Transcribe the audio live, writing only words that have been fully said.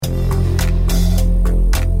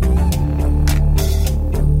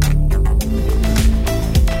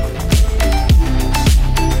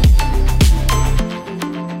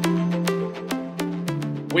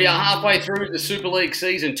halfway through the Super League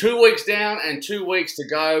season. 2 weeks down and 2 weeks to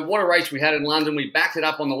go. What a race we had in London. We backed it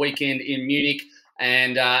up on the weekend in Munich,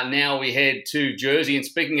 and now we head to Jersey. And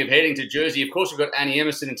speaking of heading to Jersey, of course, we've got Annie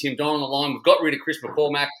Emerson and Tim Don on the line. We've got rid of Chris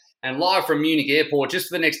McCormack, and live from Munich Airport, just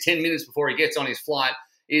for the next 10 minutes before he gets on his flight,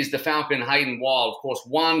 is the Falcon Hayden Wilde. Of course,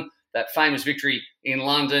 won that famous victory in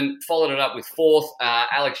London, followed it up with fourth.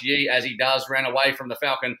 Alex Yee, as he does, ran away from the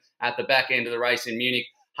Falcon at the back end of the race in Munich.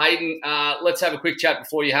 Hayden, let's have a quick chat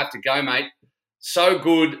before you have to go, mate. So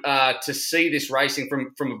good to see this racing.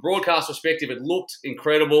 From a broadcast perspective, it looked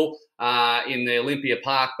incredible in the Olympia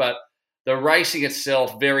Park, but the racing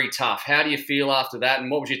itself, very tough. How do you feel after that, and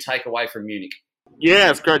what was your takeaway from Munich? Yeah,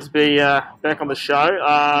 it's great to be back on the show.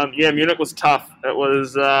 Munich was tough. It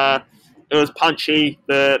was punchy.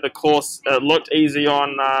 The course looked easy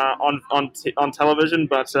on television,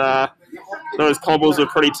 but those cobbles were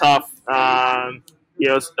pretty tough.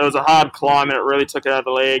 It was a hard climb, and it really took it out of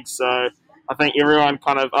the legs. So I think everyone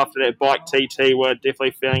kind of, after that bike TT, were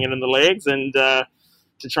definitely feeling it in the legs. And to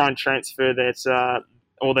try and transfer that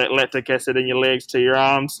all that lactic acid in your legs to your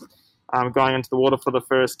arms, going into the water for the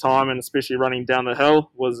first time, and especially running down the hill,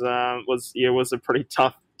 was a pretty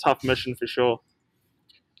tough mission for sure.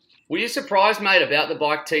 Were you surprised, mate, about the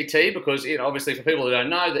bike TT? Because, obviously, for people who don't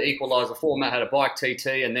know, the Equaliser format had a bike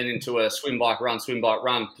TT and then into a swim, bike, run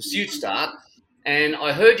pursuit start. And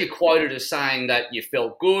I heard you quoted as saying that you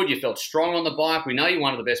felt good, you felt strong on the bike. We know you're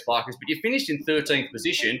one of the best bikers, but you finished in 13th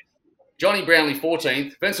position. Johnny Brownlee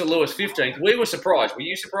 14th, Vincent Lewis 15th. We were surprised. Were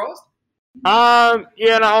you surprised? I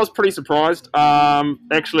was pretty surprised.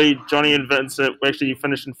 Actually, Johnny and Vincent actually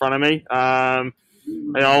finished in front of me. I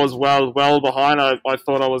was well behind. I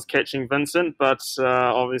thought I was catching Vincent, but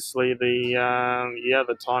obviously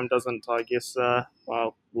the time doesn't, I guess,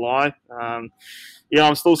 lie.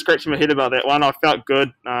 I'm still scratching my head about that one. I felt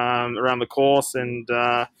good around the course, and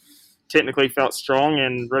technically felt strong,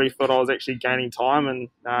 and really thought I was actually gaining time, and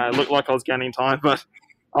it looked like I was gaining time, but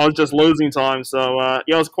I was just losing time. So I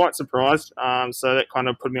was quite surprised. So that kind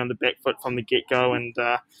of put me on the back foot from the get-go, and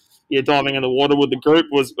diving in the water with the group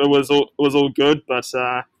was all good, but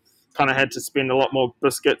kind of had to spend a lot more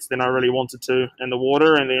biscuits than I really wanted to in the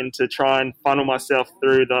water, and then to try and funnel myself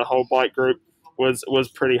through the whole bike group was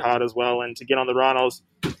pretty hard as well. And to get on the run, I was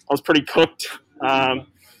pretty cooked.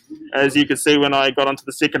 As you could see when I got onto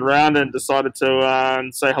the second round and decided to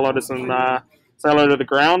say hello to the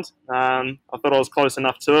ground. I thought I was close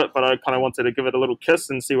enough to it, but I kind of wanted to give it a little kiss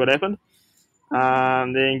and see what happened.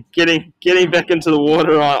 Then getting back into the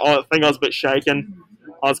water, I think I was a bit shaken.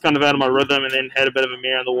 I was kind of out of my rhythm, and then had a bit of a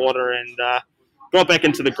mare in the water, and got back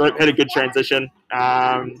into the group, had a good transition,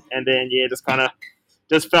 and then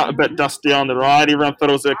just felt a bit dusty on the ride. Everyone thought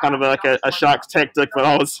it was kind of like a shark's tactic, but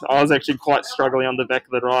I was actually quite struggling on the back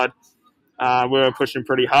of the ride. We were pushing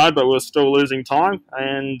pretty hard, but we were still losing time,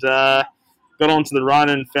 and got onto the run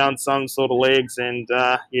and found some sort of legs, and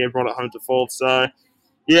brought it home to fourth. So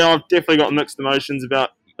I've definitely got mixed emotions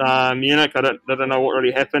about Munich. I don't know what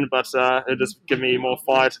really happened, but it just gave me more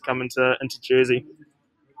fire to come into Jersey.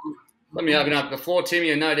 Let me open up the floor,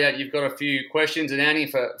 Timmy, and no doubt you've got a few questions, and Annie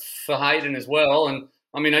for Hayden as well. And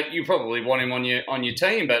I mean, you probably want him on your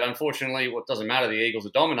team, but unfortunately, it doesn't matter. The Eagles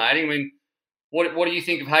are dominating. I mean, what do you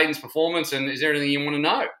think of Hayden's performance, and is there anything you want to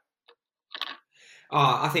know?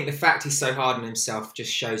 I think the fact he's so hard on himself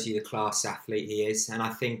just shows you the class athlete he is. And I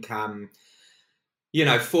think, fourth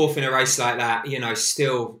in a race like that,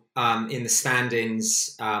 still in the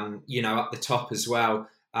standings, up the top as well.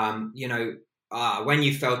 When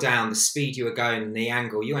you fell down, the speed you were going and the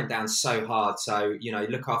angle, you went down so hard. So,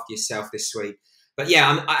 look after yourself this week. But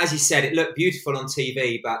yeah, as you said, it looked beautiful on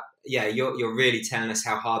TV, but yeah, you're really telling us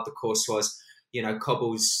how hard the course was.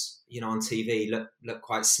 Cobbles, on TV look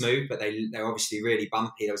quite smooth, but they're obviously really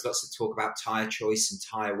bumpy. There was lots of talk about tyre choice and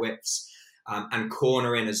tyre widths, and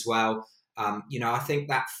cornering as well. I think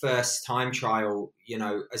that first time trial,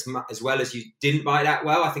 as well as you didn't bike that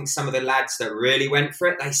well, I think some of the lads that really went for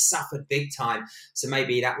it, they suffered big time. So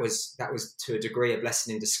maybe that was to a degree a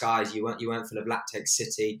blessing in disguise. You weren't full of lactate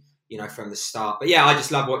city, from the start. But yeah, I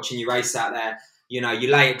just love watching you race out there. You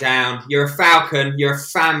lay it down. You're a Falcon. You're a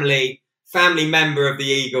family member of the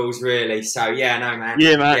Eagles, really. So yeah, no man.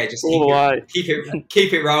 Yeah, man. Yeah, just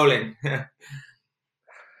keep it rolling.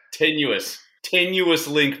 Tenuous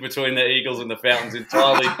link between the Eagles and the Falcons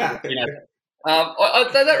entirely. That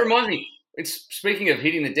reminds me. Speaking of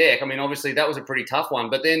hitting the deck, I mean, obviously that was a pretty tough one.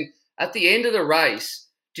 But then at the end of the race,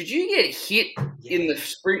 did you get hit in the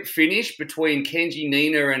sprint finish between Kenji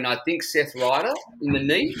Nina and I think Seth Ryder in the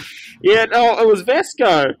knee? Yeah, no, it was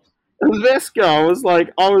Vasco. I was like,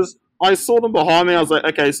 I saw them behind me. I was like,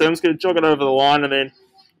 okay, so I'm just going to jog it over the line, and then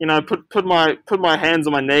put my hands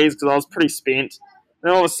on my knees because I was pretty spent.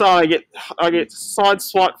 And all of a sudden, I get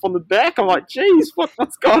sideswiped from the back. I'm like, geez,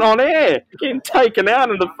 what's going on here? Getting taken out,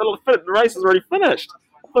 and the race is already finished.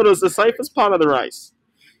 I thought it was the safest part of the race.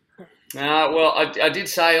 Well, I did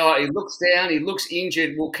say, he looks down, he looks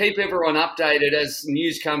injured. We'll keep everyone updated as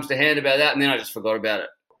news comes to hand about that, and then I just forgot about it.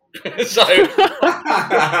 So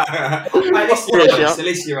at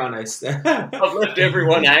least you're honest. I've left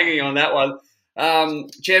everyone hanging on that one.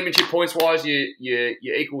 Championship points wise, you're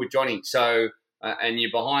equal with Johnny. So and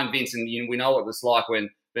you're behind Vince, and we know what it's like when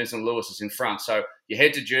Vincent Lewis is in front. So you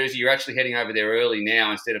head to Jersey. You're actually heading over there early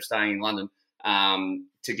now instead of staying in London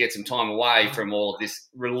to get some time away from all of this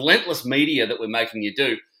relentless media that we're making you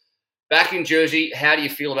do. Back in Jersey, how do you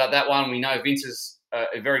feel about that one? We know Vince is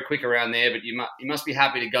very quick around there, but you must be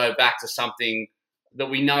happy to go back to something that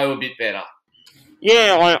we know a bit better.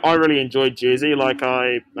 Yeah, I really enjoyed Jersey. Like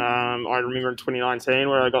I remember in 2019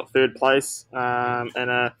 where I got third place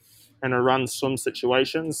in a run swim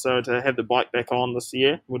situation. So to have the bike back on this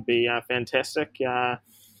year would be fantastic. I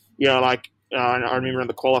remember in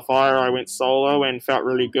the qualifier I went solo and felt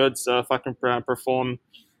really good. So if I can perform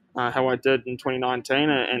how I did in 2019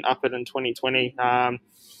 and up it in 2020,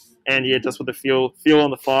 and yeah, just with the fuel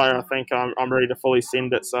on the fire, I think I'm ready to fully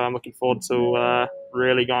send it. So I'm looking forward to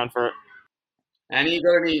really going for it. Annie, you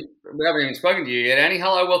got any? We haven't even spoken to you yet. Annie,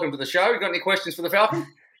 hello, welcome to the show. You got any questions for the Falcon?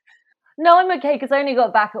 No, I'm okay because I only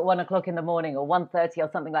got back at 1 o'clock in the morning or 1:30 or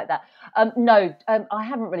something like that. I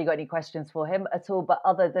haven't really got any questions for him at all, but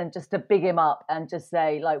other than just to big him up and just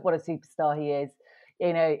say like what a superstar he is.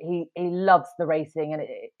 He loves the racing, and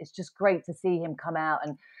it's just great to see him come out.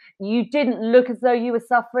 And you didn't look as though you were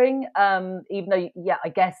suffering, even though, I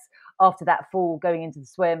guess after that fall going into the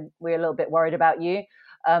swim, we're a little bit worried about you.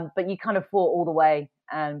 But you kind of fought all the way,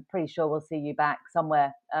 and pretty sure we'll see you back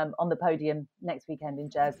somewhere on the podium next weekend in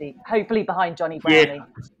Jersey, hopefully behind Johnny Brownlee. Yeah.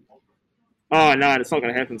 Oh, no, it's not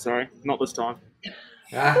going to happen, sorry. Not this time.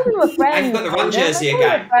 I thought we were friends. I've got the run jersey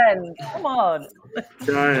again. Come on.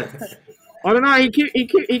 No. I don't know,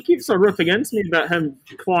 he keeps on ripping into me about him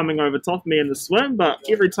climbing over top of me in the swim, but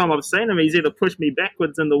every time I've seen him, he's either pushed me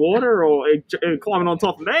backwards in the water or climbing on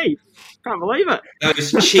top of me. Can't believe it.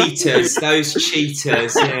 Those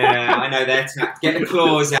cheaters, yeah, I know they're get the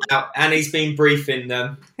claws out, and he's been briefing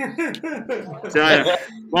them. So,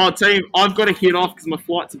 well, team, I've got to head off because my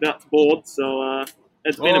flight's about to board, so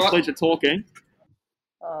it's been a pleasure talking.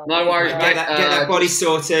 No worries, mate. Get that body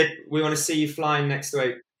sorted. We want to see you flying next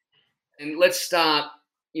week. And let's start,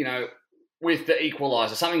 with the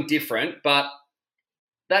equaliser, something different. But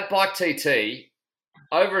that bike TT,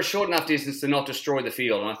 over a short enough distance to not destroy the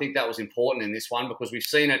field. And I think that was important in this one because we've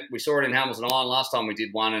seen it. We saw it in Hamilton Island last time we did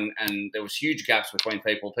one, and there was huge gaps between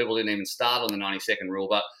people. People didn't even start on the 90-second rule.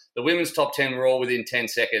 But the women's top 10 were all within 10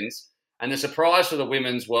 seconds. And the surprise for the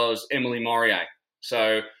women's was Emily Morier.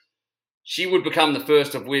 So she would become the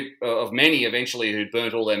first of many eventually who'd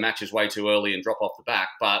burnt all their matches way too early and drop off the back.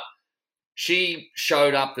 But she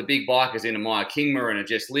showed up the big bikers in a Maya Kingma and a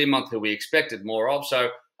Jess Learmonth, who we expected more of. So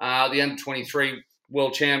the under-23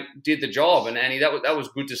 world champ did the job. And Annie, that was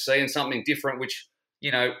good to see and something different, which,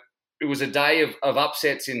 it was a day of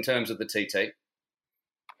upsets in terms of the TT.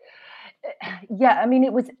 Yeah, I mean,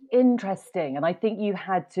 it was interesting. And I think you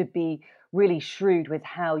had to be really shrewd with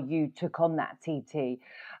how you took on that TT.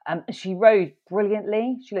 She rode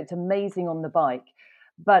brilliantly. She looked amazing on the bike.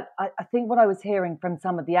 But I think what I was hearing from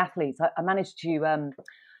some of the athletes, I managed to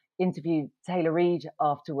interview Taylor Reid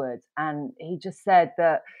afterwards, and he just said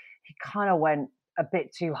that he kind of went a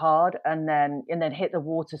bit too hard and then hit the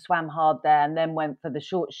water, swam hard there, and then went for the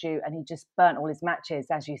short shoot, and he just burnt all his matches,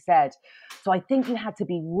 as you said. So I think you had to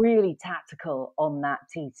be really tactical on that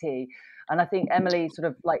TT. And I think Emily sort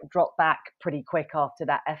of like dropped back pretty quick after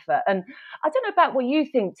that effort. And I don't know about what you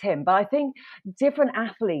think, Tim, but I think different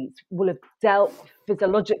athletes will have dealt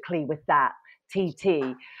physiologically with that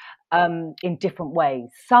TT in different ways.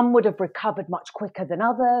 Some would have recovered much quicker than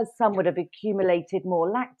others. Some would have accumulated more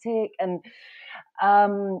lactic. And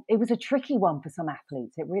it was a tricky one for some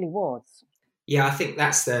athletes. It really was. Yeah, I think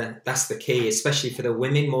that's the key, especially for the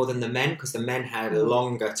women more than the men, because the men had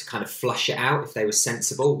longer to kind of flush it out if they were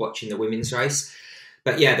sensible watching the women's race.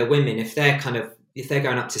 But yeah, the women, if they're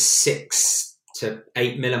going up to 6 to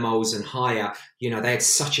 8 millimoles and higher, they had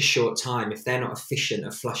such a short time. If they're not efficient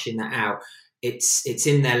at flushing that out, it's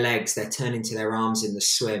in their legs. They're turning to their arms in the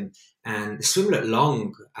swim. And the swim looked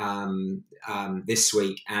long this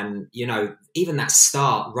week. And, even that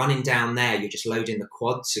start, running down there, you're just loading the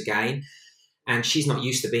quads again. And she's not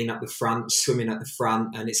used to being up the front, swimming at the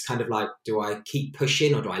front. And it's kind of like, do I keep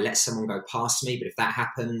pushing or do I let someone go past me? But if that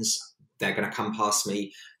happens, they're going to come past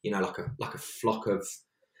me, you know, like a flock of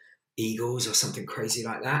eagles or something crazy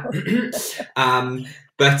like that.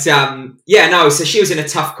 So she was in a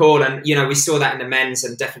tough call, and you know, we saw that in the men's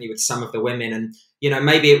and definitely with some of the women. And you know,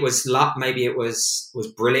 maybe it was luck, maybe it was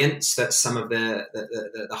brilliance that some of the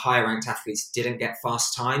higher ranked athletes didn't get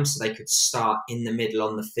fast times, so they could start in the middle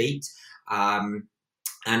on the feet. And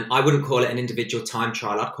I wouldn't call it an individual time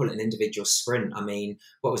trial. I'd call it an individual sprint. I mean,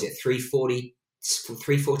 what was it,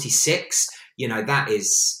 346? You know,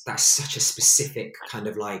 that's such a specific kind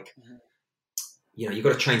of like, you know, you've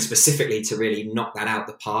got to train specifically to really knock that out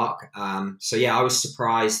the park. So yeah, I was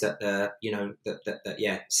surprised that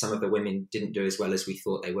some of the women didn't do as well as we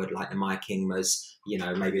thought they would, like the Maya Kingmas, you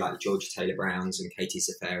know, maybe like the Georgia Taylor Browns and Katie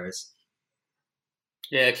Zaferas.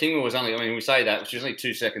 Yeah, Kingma was only, I mean, we say that, she was only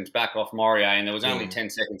 2 seconds back off Morier, and there was only 10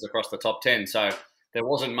 seconds across the top 10. So there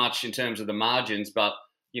wasn't much in terms of the margins. But,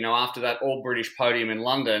 you know, after that all-British podium in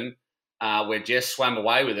London, where Jess swam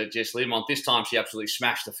away with it, Jess Learmonth, this time she absolutely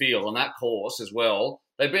smashed the field on that course as well.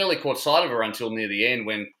 They barely caught sight of her until near the end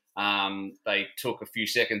when they took a few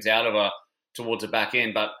seconds out of her towards the back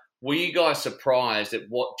end. But were you guys surprised at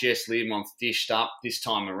what Jess Learmonth dished up this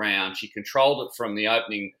time around? She controlled it from the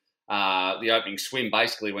opening swim,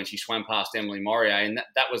 basically, when she swam past Emily Morier, and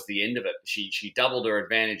that was the end of it. She doubled her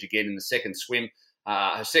advantage again in the second swim.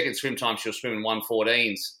 Her second swim time, she'll swim in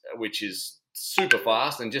 1:14s, which is super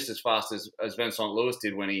fast, and just as fast as Vincent Lewis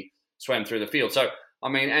did when he swam through the field. So, I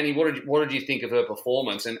mean, Annie, what did you think of her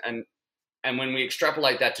performance? And when we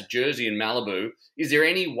extrapolate that to Jersey and Malibu, is there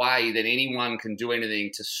any way that anyone can do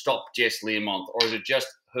anything to stop Jess Learmonth, or is it just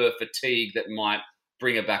her fatigue that might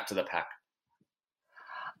bring her back to the pack?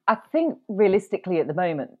 I think realistically at the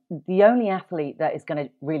moment, the only athlete that is going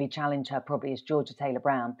to really challenge her probably is Georgia Taylor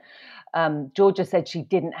Brown. Georgia said she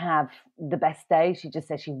didn't have the best day. She just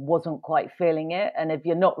said she wasn't quite feeling it. And if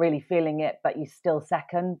you're not really feeling it, but you're still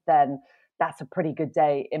second, then that's a pretty good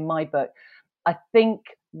day in my book. I think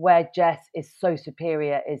where Jess is so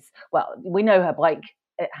superior is, well, we know her bike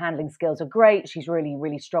handling skills are great. She's really,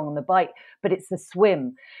 really strong on the bike, but it's the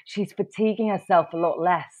swim. She's fatiguing herself a lot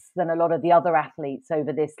less than a lot of the other athletes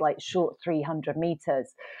over this like short 300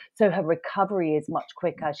 meters. So her recovery is much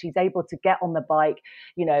quicker. She's able to get on the bike,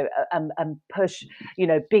 you know, and push, you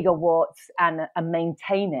know, bigger watts and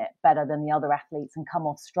maintain it better than the other athletes and come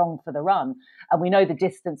off strong for the run. And we know the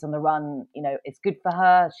distance on the run, you know, it's good for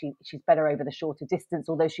her. She's better over the shorter distance,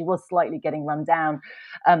 although she was slightly getting run down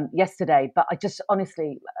yesterday. But I just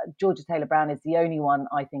honestly, Georgia Taylor Brown is the only one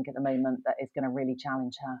I think at the moment that is going to really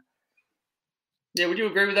challenge her. Yeah, would you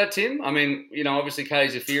agree with that, Tim? I mean, you know, obviously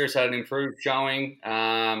Katie Zaferas had an improved showing.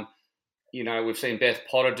 You know, we've seen Beth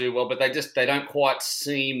Potter do well, but they don't quite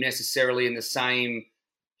seem necessarily in the same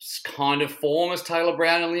kind of form as Taylor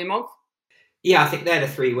Brown and Learmonth. Yeah, I think they're the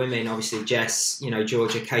three women. Obviously, Jess, you know,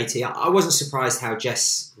 Georgia, Katie. I wasn't surprised how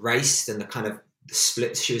Jess raced and the kind of the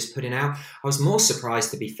splits she was putting out. I was more surprised,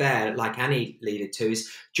 to be fair, like Annie alluded to,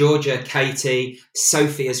 is Georgia, Katie,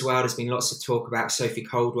 Sophie as well. There's been lots of talk about Sophie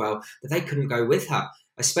Coldwell, that they couldn't go with her,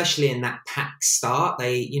 especially in that pack start.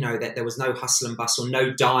 They, you know, that there was no hustle and bustle,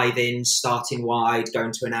 no dive in, starting wide,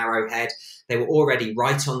 going to an arrowhead. They were already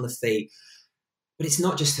right on the feet. But it's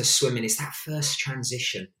not just her swimming, it's that first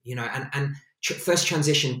transition, you know, and first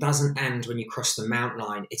transition doesn't end when you cross the mount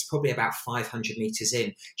line. It's probably about 500 meters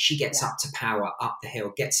in. She gets up to power, up the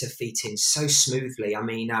hill, gets her feet in so smoothly. I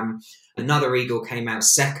mean, another Eagle came out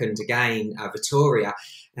second again, Vittoria,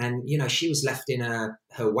 and, you know, she was left in her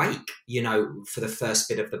wake, you know, for the first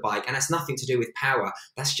bit of the bike. And that's nothing to do with power.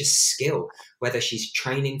 That's just skill, whether she's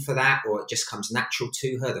training for that or it just comes natural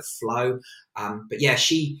to her, the flow. But yeah,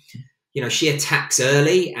 she attacks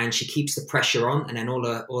early and she keeps the pressure on, and then all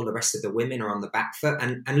the rest of the women are on the back foot.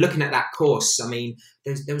 And looking at that course, I mean,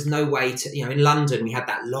 there was no way to, you know, in London we had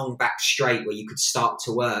that long back straight where you could start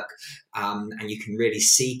to work, and you can really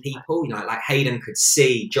see people, you know, like Hayden could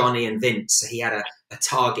see Johnny and Vince, so he had a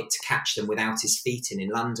target to catch them without his feet in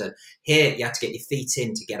London. Here you had to get your feet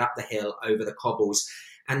in to get up the hill over the cobbles,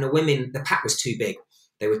 and the women, the pack was too big.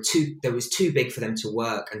 There was too big for them to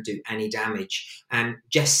work and do any damage. And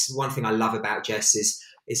Jess, one thing I love about Jess is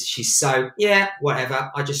she's so, yeah,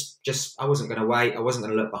 whatever. I wasn't going to wait. I wasn't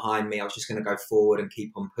going to look behind me. I was just going to go forward and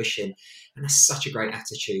keep on pushing. And that's such a great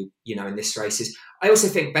attitude, you know, in this race. I also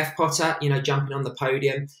think Beth Potter, you know, jumping on the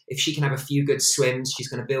podium, if she can have a few good swims, she's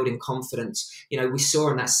going to build in confidence. You know, we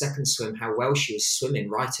saw in that second swim how well she was swimming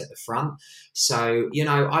right at the front. So, you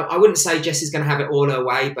know, I wouldn't say Jess is going to have it all her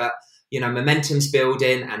way, but you know, momentum's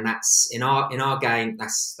building, and that's in our game.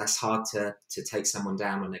 That's hard to take someone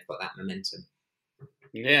down when they've got that momentum.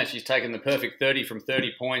 Yeah, she's taken the perfect 30 from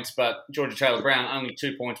 30 points, but Georgia Taylor Brown only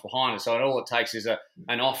 2 points behind her. So all it takes is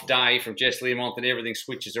an off day from Jess Learmonth and everything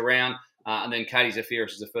switches around. And then Katie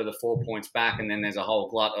Zafiris is a further 4 points back. And then there's a whole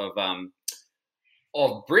glut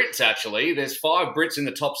of Brits, actually. There's 5 Brits in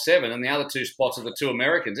the top 7, and the other 2 spots are the 2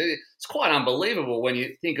 Americans. It's quite unbelievable when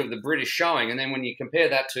you think of the British showing. And then when you compare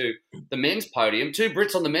that to the men's podium, 2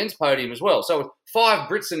 Brits on the men's podium as well. So 5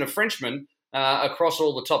 Brits and a Frenchman across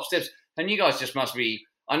all the top steps. And you guys just must be.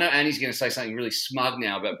 I know Annie's going to say something really smug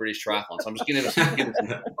now about British triathlon, so I'm just going to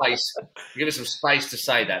give her some space to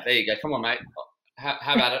say that. There you go. Come on, mate.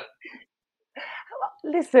 How about it?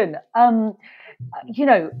 Listen, you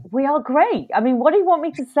know, we are great. I mean, what do you want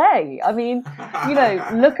me to say? I mean, you know,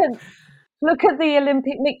 look at the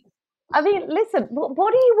Olympic. I mean, listen,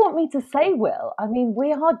 what do you want me to say, Will? I mean,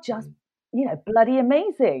 we are just, you know, bloody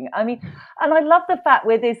amazing. I mean, and I love the fact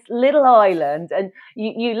we're this little island, and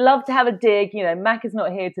you love to have a dig. You know, Mac is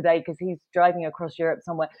not here today because he's driving across Europe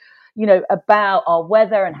somewhere, you know, about our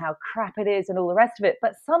weather and how crap it is and all the rest of it.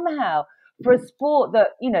 But somehow, for a sport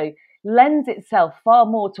that, you know, lends itself far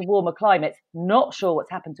more to warmer climates, not sure what's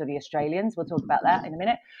happened to the Australians. We'll talk about that in a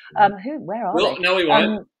minute. Where are they? No, we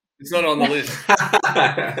won't. It's not on the list.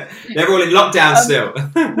 They're all in lockdown still.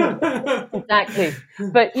 Exactly.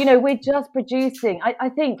 But, you know, we're just producing. I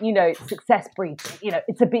think, you know, success breeds, you know,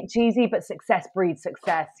 it's a bit cheesy, but success breeds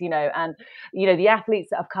success, you know. And, you know, the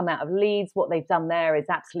athletes that have come out of Leeds, what they've done there is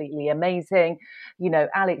absolutely amazing. You know,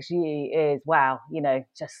 Alex Yee is, wow, you know,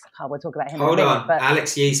 just, we'll talk about him Hold in a minute, on. but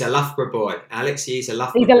Alex Yee's a Loughborough boy. Alex Yee's a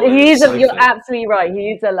Loughborough boy. You're absolutely right.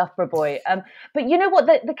 He is a Loughborough boy. But you know what?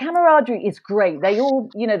 The camaraderie is great. They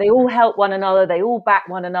all help one another. They all back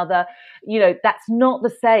one another. You know, that's not the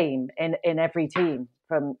same in every team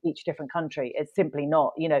from each different country. It's simply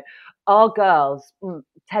not. You know, our girls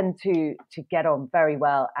tend to get on very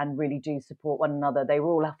well and really do support one another. They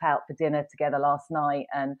were all out for dinner together last night,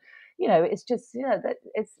 and you know, it's just, you know,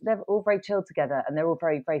 they're all very chilled together and they're all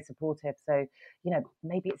very, very supportive. So, you know,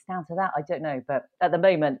 maybe it's down to that. I don't know, but at the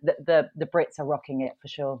moment, the Brits are rocking it for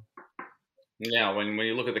sure. Yeah, when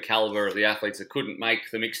you look at the caliber of the athletes that couldn't make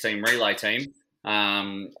the mixed team relay team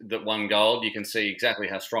that won gold, you can see exactly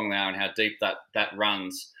how strong they are and how deep that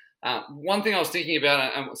runs. One thing I was thinking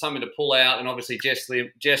about, and something to pull out, and obviously Jess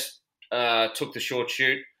took the short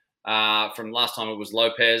shoot from last time. It was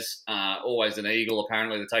Lopez, always an eagle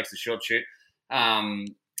apparently that takes the short shoot, and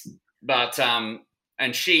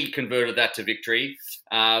she converted that to victory.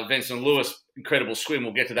 Vincent Lewis, incredible swim.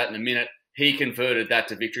 We'll get to that in a minute. He converted that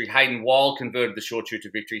to victory. Hayden Wild converted the short shoot to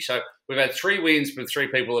victory. So we've had 3 wins from 3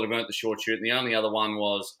 people that have earned the short shoot, and the only other one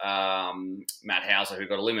was Matt Hauser, who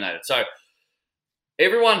got eliminated. So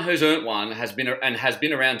everyone who's earned one has been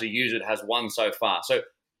around to use it has won so far. So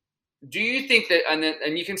do you think that,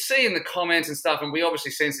 and you can see in the comments and stuff, and we're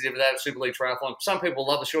obviously sensitive to that at Super League Triathlon, some people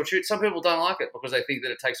love the short shoot, some people don't like it because they think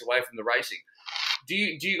that it takes away from the racing. Do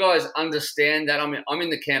you guys understand that? I mean, I'm in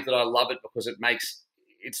the camp that I love it because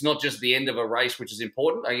it's not just the end of a race, which is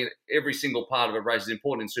important. I mean, every single part of a race is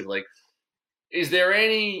important in Super League. Is there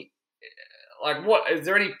any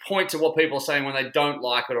point to what people are saying when they don't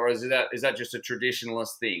like it, or is that just a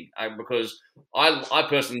traditionalist thing? Because I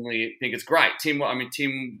personally think it's great. Tim,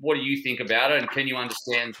 what do you think about it, and can you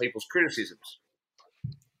understand people's criticisms?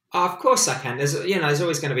 Of course I can. There's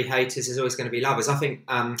always going to be haters. There's always going to be lovers. I think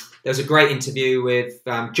there was a great interview with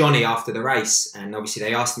Johnny after the race, and obviously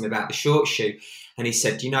they asked him about the short shoot, and he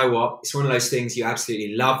said, you know what? It's one of those things you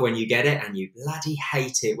absolutely love when you get it, and you bloody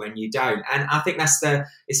hate it when you don't. And I think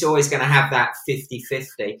it's always going to have that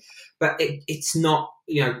 50-50. But it's not,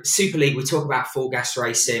 you know, Super League, we talk about full gas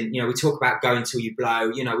racing, you know, we talk about going till you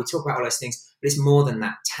blow, you know, we talk about all those things. But it's more than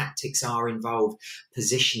that. Tactics are involved,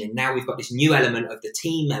 positioning. Now we've got this new element of the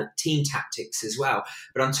team tactics as well.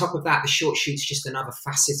 But on top of that, the short shoot's just another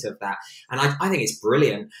facet of that. And I think it's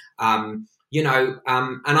brilliant. You know,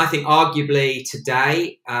 and I think arguably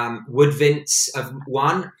today, would Vince have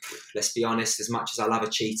won? Let's be honest, as much as I love a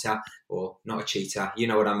cheater, or not a cheater, you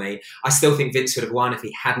know what I mean. I still think Vince would have won if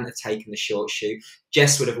he hadn't have taken the short shoot.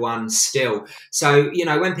 Jess would have won still. So, you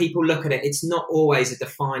know, when people look at it, it's not always a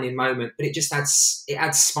defining moment, but it just adds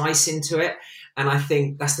spice into it. And I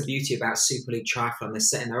think that's the beauty about Super League Triathlon. They're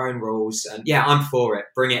setting their own rules. And yeah, I'm for it.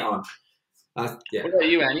 Bring it on. Yeah. What about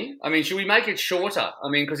you, Annie? I mean, should we make it shorter? I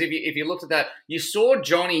mean, because if you looked at that, you saw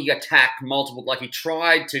Johnny attack multiple. Like he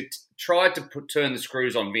tried to turn the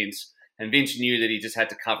screws on Vince, and Vince knew that he just had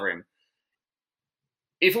to cover him.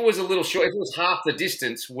 If it was a little short, if it was half the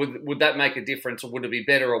distance, would that make a difference, or would it be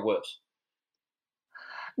better or worse?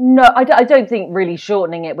 No, I don't think really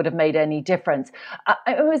shortening it would have made any difference.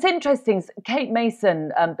 It was interesting. Kate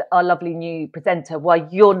Mason, our lovely new presenter, while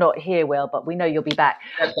you're not here, Will, but we know you'll be back.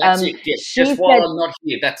 That's it. Yes. Just while I'm not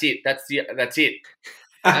here, that's it. That's it.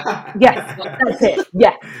 Yes, that's it.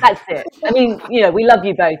 Yeah, that's it. I mean, we love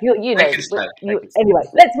you both. Anyway,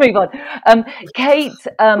 let's move on. Kate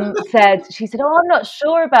said, "Oh, I'm not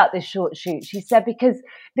sure about this short shoot." She said, "Because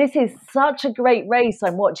this is such a great race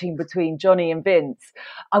I'm watching between Johnny and Vince.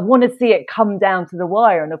 I want to see it come down to the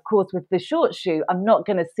wire. And of course, with the short shoot, I'm not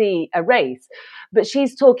going to see a race." But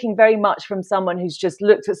she's talking very much from someone who's just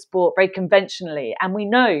looked at sport very conventionally. And we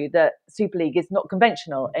know that Super League is not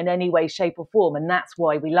conventional in any way, shape or form. And that's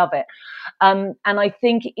why we love it. And I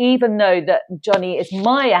think even though that Johnny is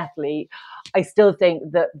my athlete, I still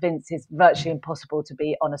think that Vince is virtually impossible to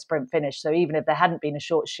beat on a sprint finish. So even if there hadn't been a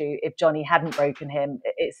short shoot, if Johnny hadn't broken him,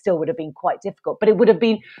 it still would have been quite difficult. But it would have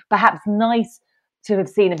been perhaps nice to have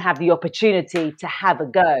seen him have the opportunity to have a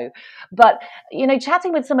go. But,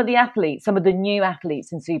 chatting with some of the athletes, some of the new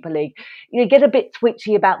athletes in Super League, get a bit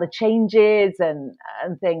twitchy about the changes and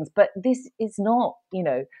things. But this is not,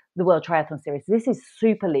 the World Triathlon Series. This is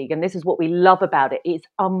Super League, and this is what we love about it. It's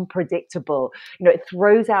unpredictable. It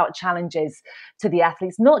throws out challenges to the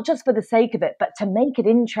athletes, not just for the sake of it, but to make it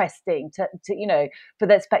interesting to for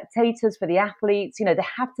the spectators, for the athletes. They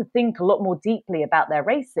have to think a lot more deeply about their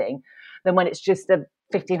racing than when it's just a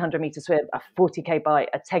 1,500 meter swim, a 40K bike,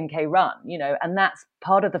 a 10K run, and that's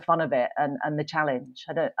part of the fun of it and the challenge.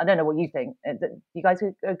 I don't know what you think. You guys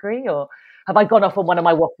agree, or have I gone off on one of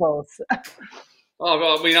my waffles? Oh,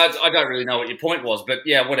 well, I mean, I don't really know what your point was, but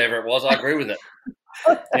yeah, whatever it was, I agree with it.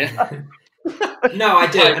 Yeah. No, I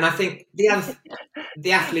do, and I think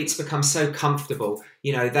the athletes become so comfortable.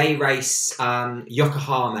 They race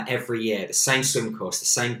Yokohama every year, the same swim course, the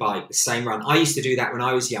same bike, the same run. I used to do that when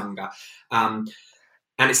I was younger, and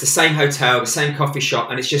it's the same hotel, the same coffee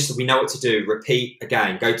shop, and it's just we know what to do. Repeat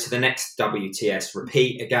again, go to the next WTS.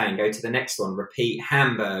 Repeat again, go to the next one. Repeat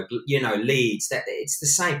Hamburg, Leeds. It's the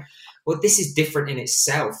same. Well, this is different in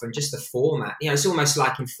itself, and just the format. It's almost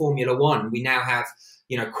like in Formula One. We now have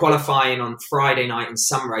qualifying on Friday night in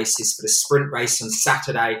some races for the sprint race on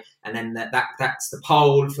Saturday, and then that's the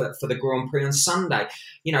pole for the Grand Prix on Sunday.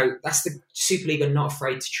 That's the Super League are not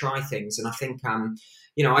afraid to try things, and I think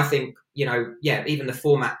even the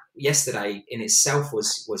format yesterday in itself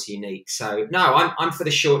was unique. So no, I'm for the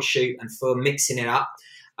short shoot and for mixing it up.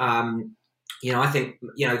 I think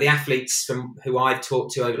the athletes from who I've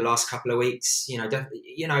talked to over the last couple of weeks, he earned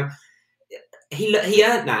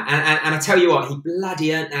that, and I tell you what, he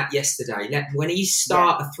bloody earned that yesterday. When you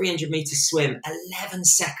start a 300 meter swim, 11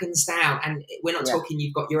 seconds down, and we're not talking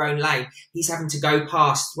you've got your own lane. He's having to go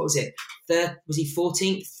past, what was it? Was he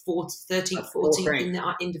 13th, 14th in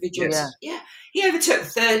the individuals? Yeah. He overtook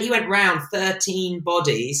he went round 13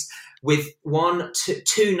 bodies with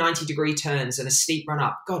two 90-degree turns and a steep run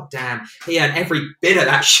up. God damn, he had every bit of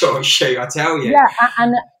that short shoot, I tell you. Yeah,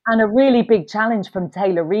 and a really big challenge from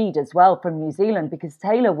Taylor Reid as well from New Zealand, because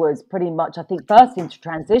Taylor was pretty much, I think, first into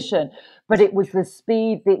transition, but it was the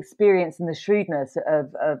speed, the experience and the shrewdness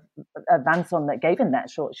of Vanson that gave him that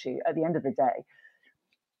short shoot at the end of the day.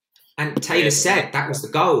 And Taylor said that was the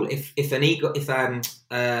goal. If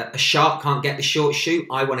a shark can't get the short shoot,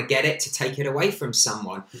 I want to get it to take it away from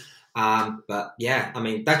someone. But yeah, I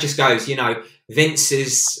mean, that just goes, Vince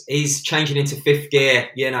he's changing into fifth gear,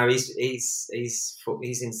 he's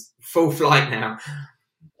in full flight now.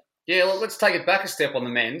 Yeah, well, let's take it back a step on the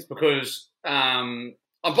men's because, by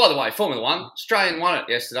the way, Formula One, Australian won it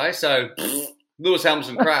yesterday. So Lewis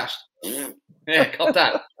Hamilton crashed. Yeah, cop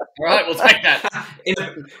that. All right, we'll take that.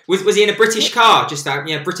 Was he in a British car? Just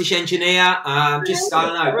British engineer. I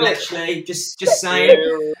don't know. Bletchley. Just saying.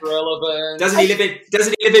 Irrelevant. Doesn't he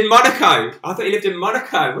live in Monaco? I thought he lived in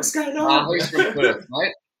Monaco. What's going on? He's from Perth,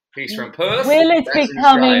 mate. He's from Perth. Will is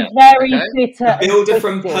becoming very bitter. Builder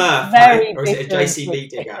from Perth, or is it a JCB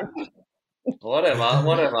digger? Whatever.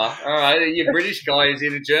 All right, your British guy is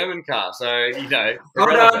in a German car, so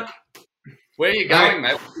Hold on. Where are you going,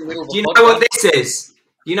 mate? Do you know what this is?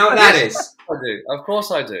 You know what that is? I do. Of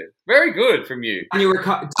course I do. Very good from you.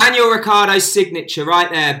 Daniel Ricciardo's signature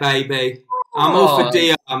right there, baby. I'm all for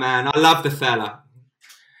DR, man. I love the fella.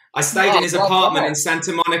 I stayed in his apartment in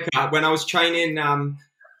Santa Monica when I was training. I'm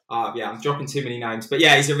dropping too many names. But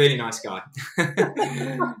yeah, he's a really nice guy.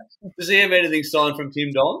 Does he have anything signed from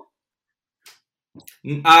Tim Don?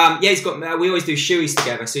 He's got. We always do shoeies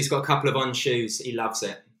together, so he's got a couple of on shoes. He loves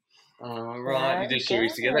it. Right, you do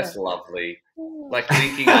shoeies together. That's lovely. Like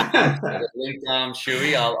linking up, linked arm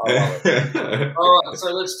shoey. I love it. All right,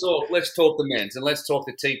 so let's talk the men's and let's talk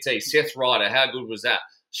the TT. Seth Ryder, how good was that?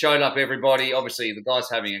 showed up everybody. Obviously, the guy's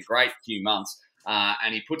having a great few months,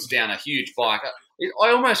 and he puts down a huge bike. I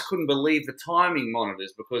almost couldn't believe the timing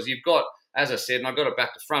monitors, because you've got, as I said, and I got it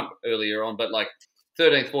back to front earlier on, but like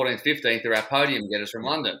 13th, 14th, 15th are our podium getters from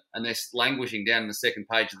London, and they're languishing down the second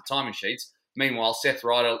page of the timing sheets. Meanwhile, Seth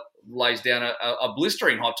Ryder lays down a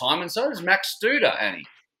blistering hot time, and so does Max Studer, Annie.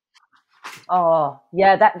 Oh,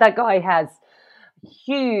 yeah, that guy has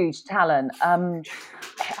huge talent. Oh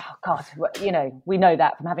God, you know, we know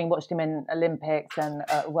that from having watched him in Olympics and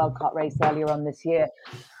a World Cup race earlier on this year.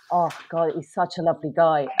 Oh God, he's such a lovely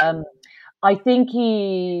guy. I think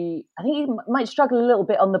he might struggle a little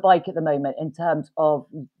bit on the bike at the moment in terms of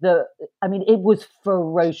it was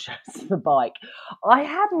ferocious, the bike. I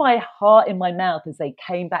had my heart in my mouth as they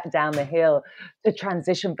came back down the hill to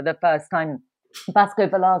transition for the first time. Vasco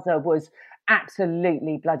Velarza was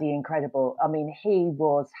absolutely bloody incredible. I mean, he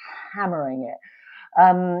was hammering it.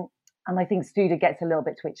 And I think Studer gets a little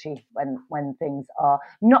bit twitchy when things are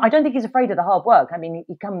not. I don't think he's afraid of the hard work. I mean,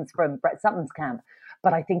 he comes from Brett Sutton's camp,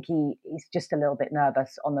 but I think he's just a little bit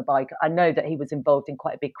nervous on the bike. I know that he was involved in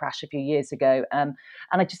quite a big crash a few years ago, and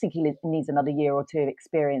I just think he needs another year or two of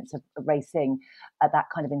experience of racing at that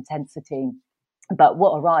kind of intensity. But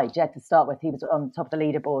what a ride, Jed, to start with. He was on top of the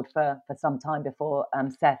leaderboard for some time before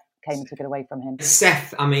Seth came and took it away from him.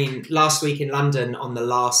 Seth, I mean, last week in London on the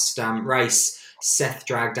last race, Seth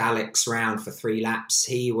dragged Alex round for 3 laps.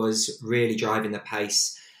 He was really driving the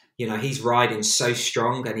pace. You know, he's riding so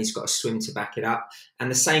strong, and he's got a swim to back it up.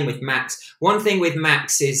 And the same with Max. One thing with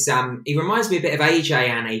Max is he reminds me a bit of AJ,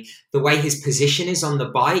 Annie. The way his position is on the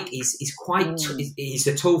bike, he's he's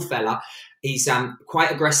a tall fella. He's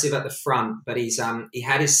quite aggressive at the front, but he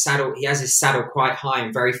has his saddle quite high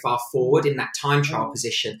and very far forward in that time trial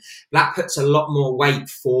position. That puts a lot more weight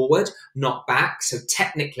forward, not back. So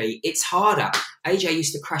technically, it's harder. AJ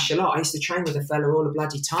used to crash a lot. I used to train with a fella all the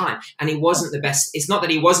bloody time, and he wasn't the best. It's not that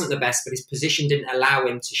he wasn't the best, but his position didn't allow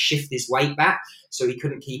him to shift his weight back, so he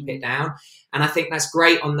couldn't keep it down. And I think that's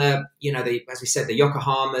great on the as we said, the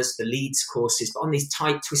Yokohamas, the Leeds courses, but on these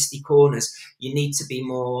tight, twisty corners, you need to be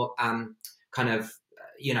more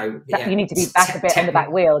you need to be back a bit on the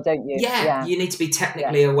back wheel, don't you? Yeah. You need to be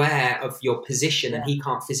technically aware of your position, and he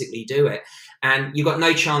can't physically do it. And you've got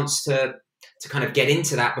no chance to kind of get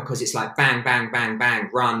into that, because it's like bang, bang, bang, bang,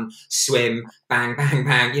 run, swim, bang, bang,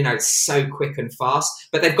 bang. You know, it's so quick and fast.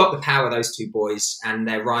 But they've got the power, those two boys, and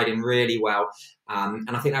they're riding really well. And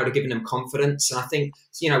I think that would have given them confidence. And I think,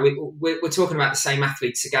 we're talking about the same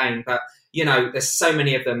athletes again, but there's so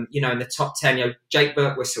many of them, in the top 10. Jake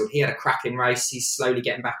Birtwistle, he had a cracking race. He's slowly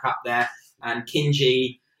getting back up there. And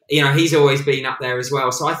Kinji, he's always been up there as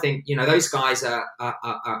well. So I think, those guys are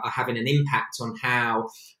having an impact on how,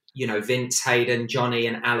 Vince, Hayden, Johnny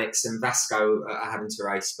and Alex and Vasco are having to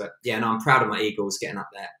race. But I'm proud of my Eagles getting up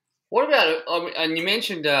there. What about, and you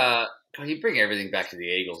mentioned, you bring everything back to the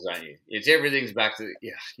Eagles, don't you? Everything's back to,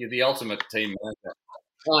 you're the ultimate team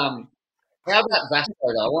manager. How about Vasco,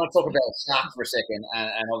 though? I want to talk about Shark for a second,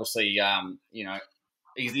 and obviously,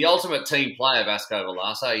 he's the ultimate team player, Vasco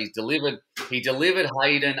Velarza. He delivered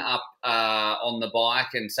Hayden up on the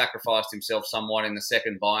bike and sacrificed himself somewhat in the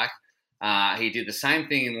second bike. He did the same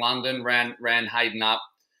thing in London, ran Hayden up.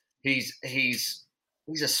 He's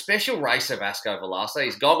a special racer, Vasco Velarza.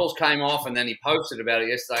 His goggles came off, and then he posted about it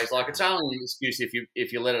yesterday. He's like, it's only an excuse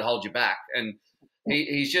if you let it hold you back, and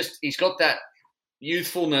he's got that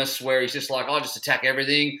youthfulness where he's just like, I just attack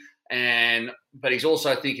everything, but he's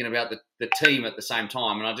also thinking about the team at the same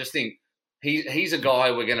time. And I just think he's a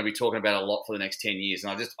guy we're going to be talking about a lot for the next 10 years.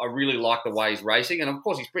 And I really like the way he's racing, and of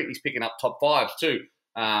course he's picking up top fives too,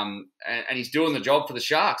 and he's doing the job for the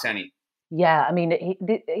Sharks, Annie. Yeah, I mean,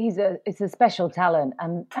 it's a special talent,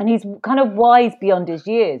 and he's kind of wise beyond his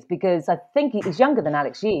years, because I think he's younger than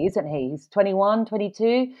Alex Yee, isn't he? He's 21,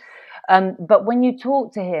 22. But when you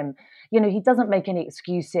talk to him, he doesn't make any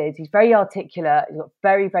excuses. He's very articulate. He's got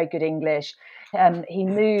very, very good English. He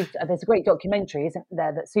moved. There's a great documentary, isn't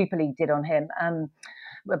there, that Super League did on him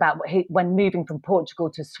about when moving from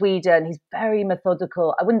Portugal to Sweden. He's very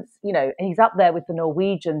methodical. I wouldn't, he's up there with the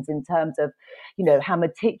Norwegians in terms of, how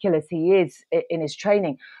meticulous he is in his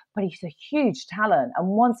training. But he's a huge talent. And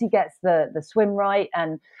once he gets the swim right,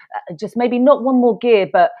 and just maybe not one more gear,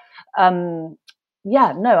 but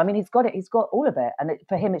he's got it. He's got all of it. And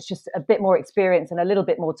for him, it's just a bit more experience and a little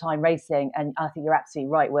bit more time racing. And I think you're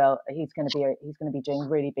absolutely right, Will. He's going to be doing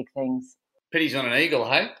really big things. Pity's on an Eagle,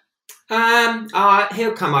 hey?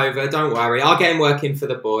 He'll come over. Don't worry. I'll get him working for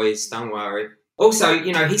the boys. Don't worry. Also,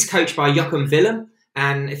 he's coached by Joachim Willem.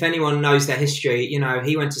 And if anyone knows their history,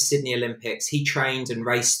 he went to Sydney Olympics. He trained and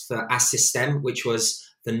raced for Assystem, which was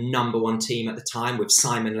the number one team at the time with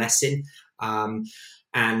Simon Lessing. So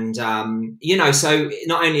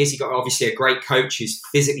not only has he got obviously a great coach who's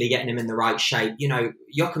physically getting him in the right shape,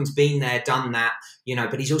 Joachim's been there, done that,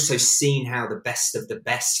 but he's also seen how the best of the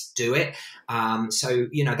best do it.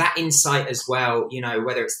 That insight as well,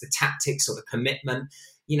 whether it's the tactics or the commitment,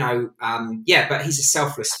 but he's a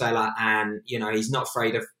selfless fella, and, he's not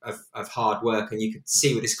afraid of hard work. And you could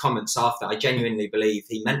see with his comments after, I genuinely believe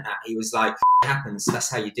he meant that. He was like, it happens, that's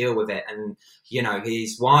how you deal with it. And,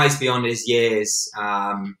 he's wise beyond his years.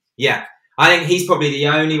 I think he's probably the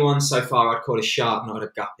only one so far I'd call a shark, not a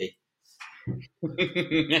guppy.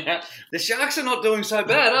 The Sharks are not doing so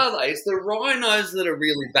bad, are they? It's the Rhinos that are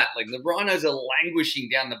really battling. The Rhinos are languishing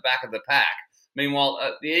down the back of the pack. Meanwhile,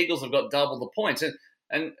 the Eagles have got double the points.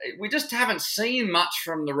 And we just haven't seen much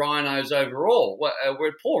from the Rhinos overall.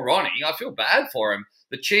 We're poor Ronnie. I feel bad for him.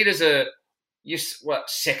 The Cheetahs are,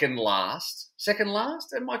 second last? Second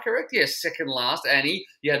last? Am I correct? Yes, second last. Annie,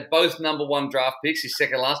 you had both number one draft picks. He's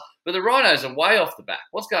second last. But the Rhinos are way off the back.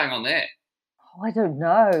 What's going on there? Oh, I don't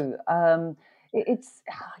know. I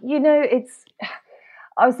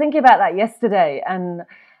was thinking about that yesterday, and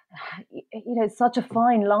it's such a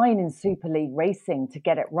fine line in Super League racing to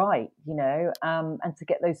get it right, and to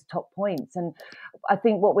get those top points. And I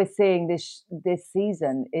think what we're seeing this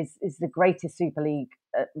season is the greatest Super League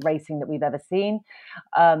racing that we've ever seen.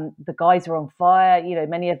 The guys are on fire,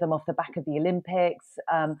 many of them off the back of the Olympics.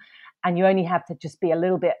 And you only have to just be a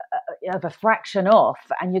little bit of a fraction off,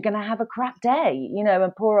 and you're going to have a crap day,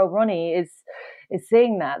 and poor old Ronnie is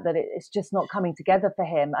seeing that it's just not coming together for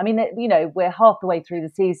him. I mean, we're half the way through the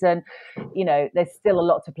season, there's still a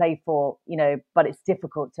lot to play for, but it's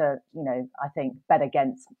difficult to, I think, bet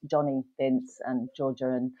against Johnny, Vince and Georgia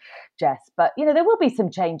and Jess. But, there will be some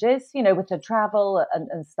changes, with the travel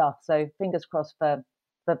and stuff. So fingers crossed for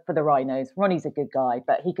the Rhinos. Ronnie's a good guy,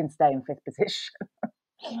 but he can stay in fifth position.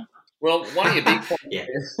 Well, one of your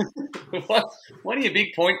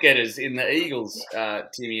big point getters in the Eagles,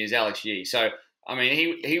 Timmy, is Alex Yee. So, I mean,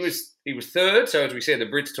 he was third. So, as we said, the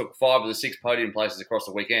Brits took 5 of the 6 podium places across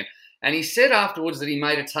the weekend. And he said afterwards that he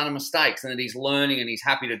made a ton of mistakes and that he's learning and he's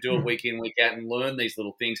happy to do it week in, week out and learn these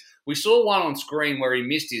little things. We saw one on screen where he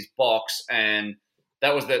missed his box, and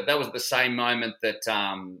that was the same moment that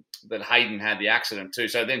Hayden had the accident too.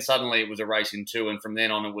 So then suddenly it was a race in 2, and from then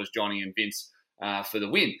on it was Johnny and Vince for the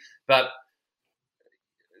win. But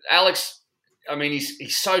Alex, I mean,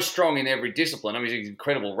 he's so strong in every discipline. I mean, he's an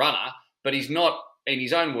incredible runner, but he's not, in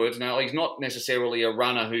his own words now, he's not necessarily a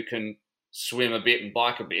runner who can swim a bit and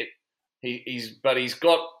bike a bit. But he's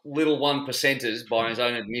got little 1%ers by his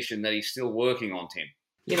own admission that he's still working on, Tim.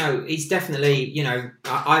 He's definitely,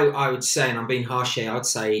 I would say, and I'm being harsh here, I'd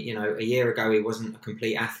say, a year ago he wasn't a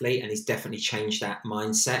complete athlete, and he's definitely changed that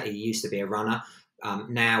mindset. He used to be a runner.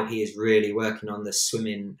 Now he is really working on the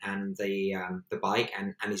swimming and the bike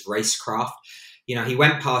and his racecraft. He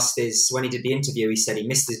went past when he did the interview, he said he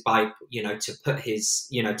missed his bike, to put his,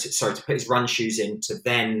 to put his run shoes in to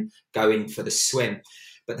then go in for the swim.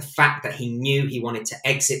 But the fact that he knew he wanted to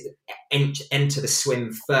enter the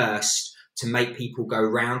swim first to make people go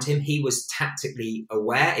round him, he was tactically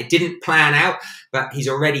aware. It didn't plan out, but he's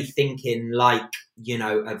already thinking like,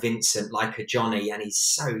 a Vincent, like a Johnny, and he's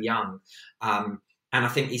so young. And I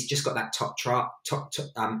think he's just got that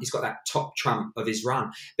he's got that top trump of his run.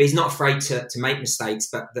 But he's not afraid to make mistakes.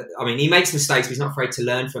 But he makes mistakes, but he's not afraid to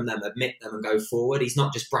learn from them, admit them, and go forward. He's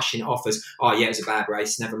not just brushing it off as, oh yeah, it was a bad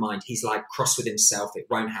race, never mind. He's like cross with himself. It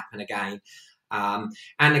won't happen again. And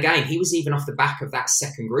again, he was even off the back of that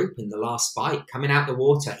second group in the last bike coming out the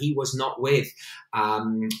water. He was not with,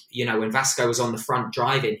 when Vasco was on the front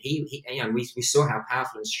driving, we saw how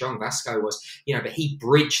powerful and strong Vasco was, but he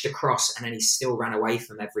bridged across and then he still ran away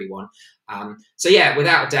from everyone.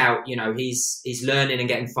 Without a doubt, he's learning and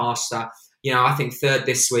getting faster. I think third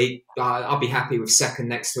this week. I'll be happy with second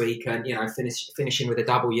next week, and finishing with a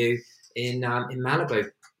W in Malibu.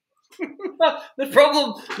 The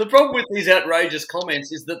problem with these outrageous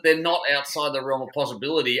comments is that they're not outside the realm of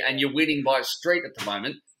possibility, and you're winning by a street at the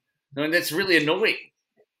moment. I mean, that's really annoying.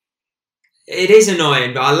 It is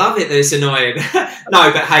annoying, but I love it that it's annoying.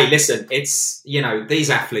 No, but hey, listen, it's, these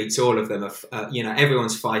athletes, all of them are,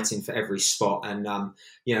 everyone's fighting for every spot, and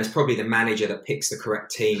it's probably the manager that picks the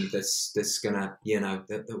correct team that's gonna,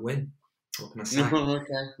 that win. What can I say?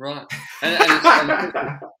 Okay, right.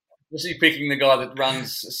 And was he picking the guy that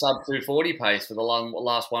runs sub 240 pace for the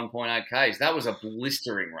last 1.8 Ks? That was a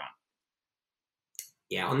blistering run.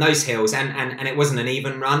 Yeah, on those hills, and it wasn't an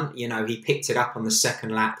even run. He picked it up on the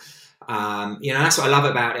second lap. That's what I love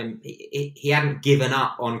about him. He hadn't given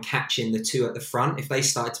up on catching the two at the front. If they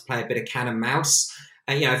started to play a bit of cat and mouse,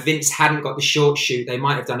 And, if Vince hadn't got the short shoot, they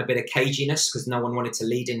might have done a bit of caginess because no one wanted to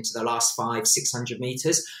lead into the last 500-600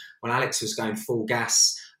 meters. Well, Alex was going full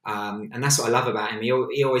gas. And that's what I love about him.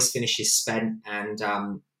 He always finishes spent, and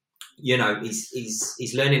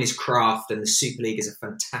he's learning his craft. And the Super League is a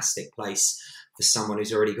fantastic place for someone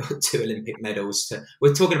who's already got 2 Olympic medals.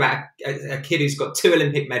 We're talking about a kid who's got 2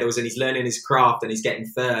 Olympic medals and he's learning his craft and he's getting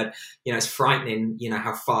third. It's frightening.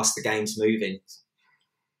 How fast the game's moving.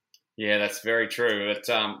 Yeah, that's very true.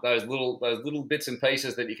 But those little bits and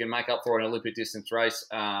pieces that you can make up for an Olympic distance race,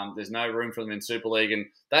 there's no room for them in Super League, and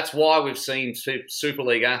that's why we've seen Super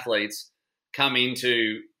League athletes come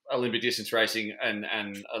into Olympic distance racing and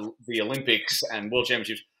the Olympics and World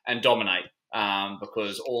Championships and dominate,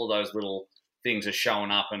 because all of those little things are showing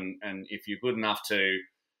up, and if you're good enough to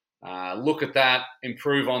look at that,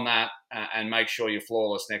 improve on that, and make sure you're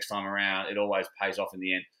flawless next time around, it always pays off in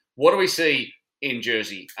the end. What do we see in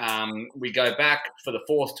Jersey? We go back for the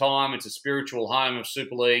 4th time. It's a spiritual home of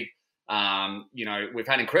Super League. We've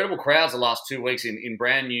had incredible crowds the last 2 weeks in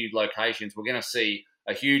brand new locations. We're going to see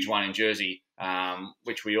a huge one in Jersey,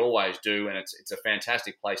 which we always do, and it's a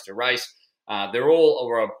fantastic place to race. They're all,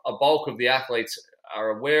 or a bulk of the athletes are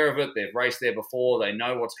aware of it. They've raced there before. They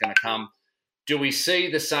know what's going to come. Do we see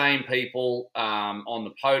the same people on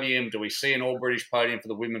the podium? Do we see an all-British podium for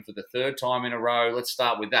the women for the 3rd time in a row? Let's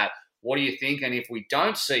start with that. What do you think? And if we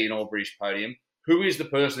don't see an all-British podium, who is the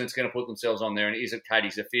person that's going to put themselves on there? And is it Katie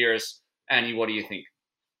Zafiris? Annie, what do you think?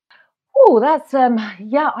 Oh, that's, I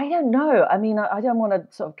don't know. I mean, I don't want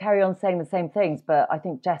to sort of carry on saying the same things, but I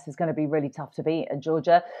think Jess is going to be really tough to beat in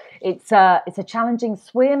Georgia. It's a challenging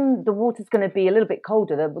swim. The water's going to be a little bit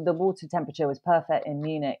colder. The water temperature was perfect in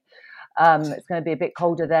Munich. It's going to be a bit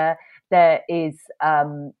colder there. There is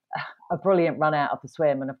a brilliant run out of the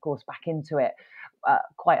swim and, of course, back into it.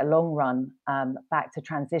 Quite a long run back to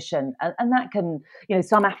transition, and that can,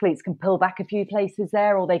 some athletes can pull back a few places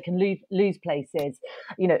there, or they can lose places.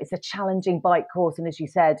 It's a challenging bike course, and as you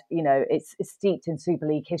said, it's steeped in Super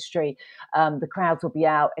League history. The crowds will be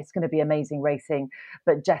out. It's going to be amazing racing,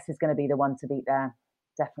 but Jess is going to be the one to beat there,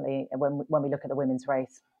 definitely, when we look at the women's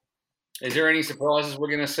race. Is there any surprises we're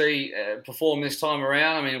going to see perform this time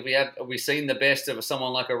around? I mean, have we seen the best of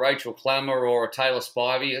someone like a Rachel Klammer or a Taylor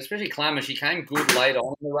Spivey? Especially Klammer, she came good late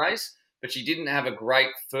on in the race, but she didn't have a great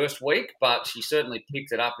first week, but she certainly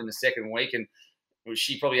picked it up in the second week, and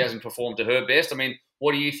she probably hasn't performed to her best. I mean,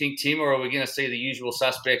 what do you think, Tim, or are we going to see the usual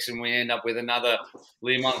suspects and we end up with another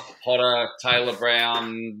Learmonth, Potter, Taylor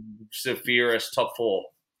Brown, Zafiris top 4?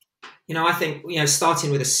 I think,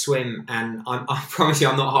 starting with a swim, and I promise you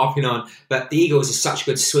I'm not harping on, but the Eagles are such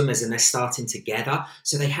good swimmers and they're starting together.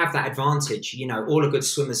 So they have that advantage. All the good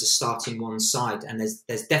swimmers are starting one side, and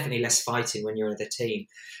there's definitely less fighting when you're in the team.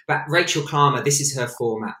 But Rachel Klammer, this is her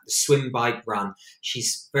format, the swim, bike, run.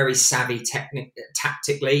 She's very savvy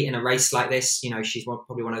tactically in a race like this. She's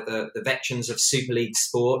probably one of the veterans of Super League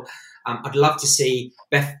sport. I'd love to see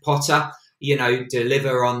Beth Potter,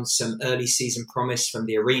 deliver on some early season promise from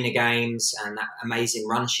the Arena Games and that amazing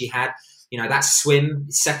run she had. That swim,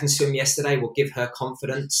 second swim yesterday, will give her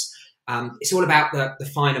confidence. It's all about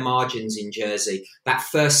the finer margins in Jersey. That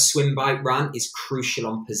first swim, bike, run is crucial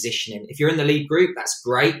on positioning. If you're in the lead group, that's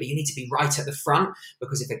great, but you need to be right at the front,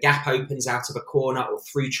 because if a gap opens out of a corner or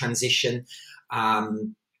through transition,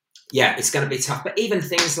 it's going to be tough. But even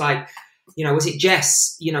things like, was it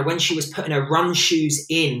Jess, when she was putting her run shoes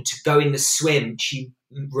in to go in the swim, she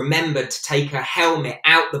remembered to take her helmet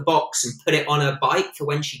out the box and put it on her bike for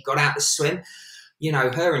when she got out the swim.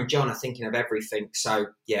 Her and John are thinking of everything. So,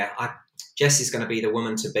 Jess is going to be the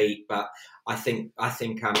woman to beat. But I think, we're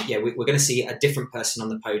going to see a different person on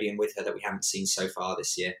the podium with her that we haven't seen so far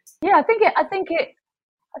this year. Yeah, I think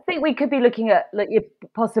we could be looking at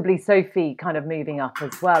possibly Sophie kind of moving up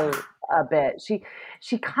as well a bit.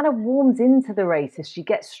 She kind of warms into the race as she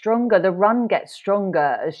gets stronger. The run gets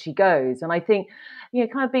stronger as she goes, and I think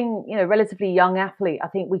kind of being relatively young athlete, I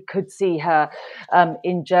think we could see her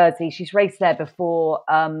in Jersey. She's raced there before,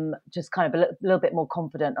 just kind of a little bit more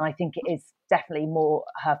confident, and I think it is definitely more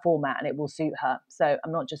her format, and it will suit her. So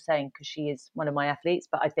I'm not just saying because she is one of my athletes,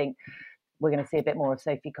 but I think we're going to see a bit more of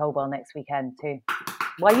Sophie Colwell next weekend too.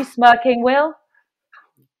 Why are you smirking, Will?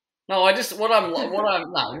 No, no,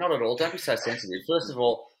 not at all. Don't be so sensitive. First of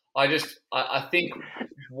all, I think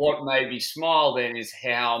what made me smile then is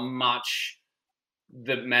how much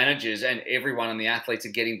the managers and everyone and the athletes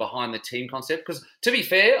are getting behind the team concept. Because to be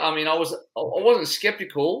fair, I mean, I wasn't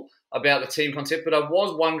skeptical about the team concept, but I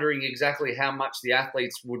was wondering exactly how much the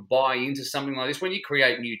athletes would buy into something like this. When you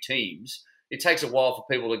create new teams, it takes a while for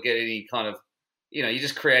people to get any kind of, you're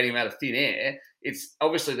just creating them out of thin air. it's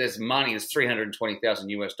obviously there's money, there's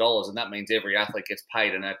 $320,000 and that means every athlete gets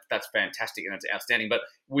paid, and that's fantastic and that's outstanding. But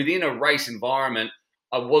within a race environment,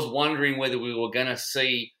 I was wondering whether we were going to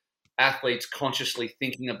see athletes consciously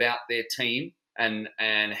thinking about their team and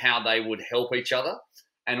how they would help each other,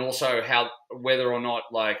 and also whether or not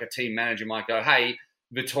like a team manager might go, hey,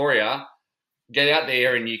 Victoria, get out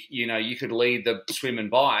there and you could lead the swim and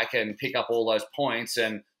bike and pick up all those points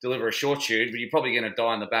and deliver a short shoot, but you're probably going to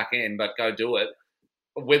die in the back end, but go do it.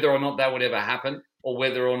 Whether or not that would ever happen, or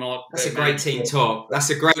whether or not... That's a great team talk. That's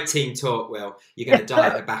a great team talk, Will. You're going to die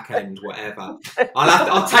at the back end, whatever.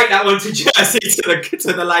 I'll take that one to Jersey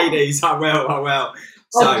to the ladies. I will.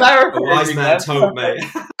 So, a wise man told me.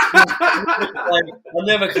 I'll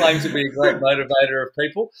never claim to be a great motivator of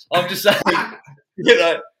people. I'm just saying,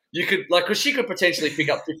 you could, like, because she could potentially pick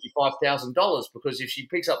up $55,000 because if she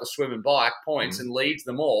picks up the swim and bike points and leads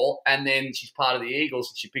them all, and then she's part of the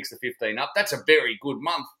Eagles and she picks the 15 up, that's a very good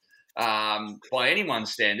month by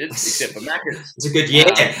anyone's standards, except for Macca's. It's a good year.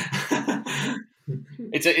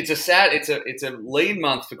 It's a lean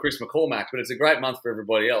month for Chris McCormack, but it's a great month for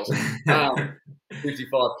everybody else.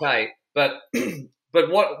 55K. But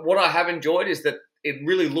what I have enjoyed is that it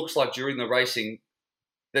really looks like during the racing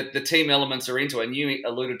that the team elements are into it. And you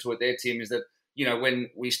alluded to it there, Tim, is that, when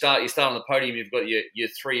you start on the podium, you've got your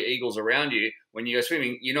three Eagles around you. When you go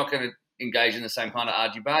swimming, you're not going to engage in the same kind of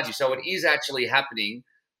argy-bargy. So it is actually happening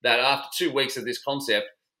that after 2 weeks of this concept,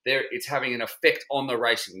 it's having an effect on the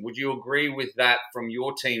racing. Would you agree with that from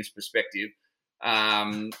your team's perspective?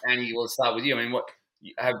 Annie, we'll start with you. I mean, what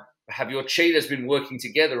have your cheaters been working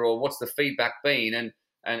together, or what's the feedback been?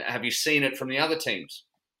 And have you seen it from the other teams?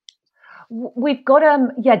 We've got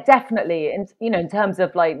definitely, and in terms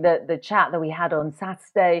of like the chat that we had on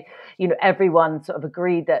Saturday, everyone sort of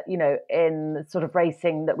agreed that in the sort of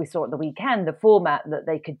racing that we saw at the weekend, the format, that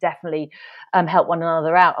they could definitely help one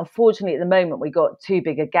another out. Unfortunately, at the moment we got too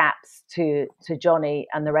big a gaps to Johnny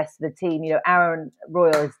and the rest of the team. Aaron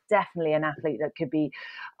Royal is definitely an athlete that could be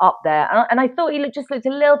up there, and I thought he looked a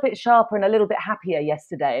little bit sharper and a little bit happier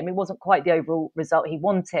yesterday. I mean, it wasn't quite the overall result he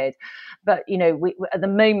wanted, but we at the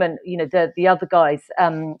moment, the other guys,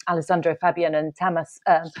 Alessandro, Fabian and Tamas,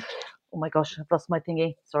 oh my gosh, I've lost my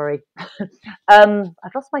thingy, sorry.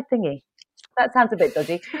 I've lost my thingy. That sounds a bit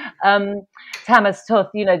dodgy. Tamas,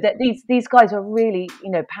 Toth, these guys are really,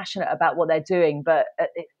 passionate about what they're doing, but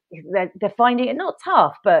they're finding it not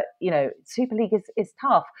tough, but Super League is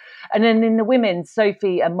tough. And then in the women,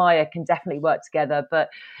 Sophie and Maya can definitely work together, but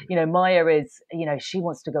Maya is, she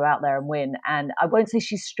wants to go out there and win, and I won't say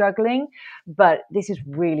she's struggling, but this is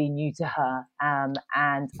really new to her, and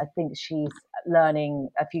I think she's learning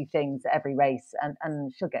a few things at every race,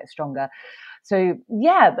 and she'll get stronger. So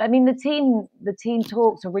yeah, I mean, the team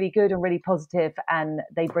talks are really good and really positive, and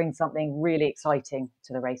they bring something really exciting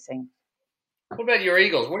to the racing. What about your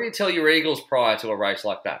Eagles? What do you tell your Eagles prior to a race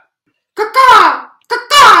like that? Caca!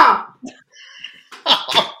 Caca!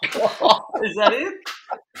 Oh, God. Is that it?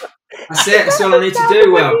 That's it. That's all I need to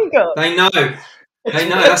do, Will. They know.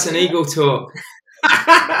 That's an Eagle talk.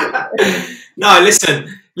 No,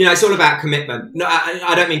 listen. It's all about commitment. No,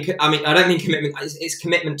 I don't mean commitment. It's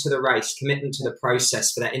commitment to the race, commitment to the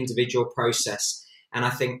process, for that individual process. And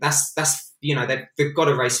I think that's they've got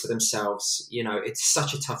to race for themselves. It's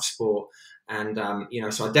such a tough sport. And,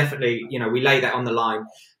 so I definitely, we lay that on the line.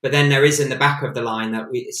 But then there is in the back of the line that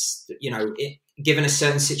given a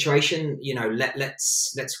certain situation,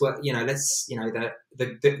 let's work,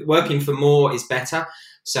 the working for more is better.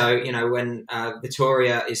 So, when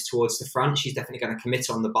Victoria is towards the front, she's definitely going to commit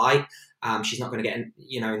on the bike. She's not going to get,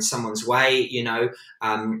 in someone's way,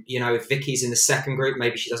 if Vicky's in the second group,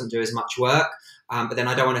 maybe she doesn't do as much work. But then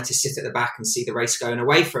I don't want her to sit at the back and see the race going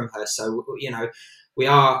away from her. So, we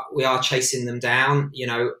are chasing them down.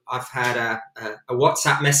 I've had a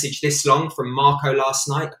WhatsApp message this long from Marco last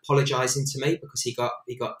night, apologising to me because he got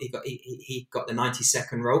the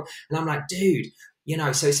 90-second rule, and I'm like, dude,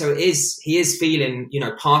 so he is feeling,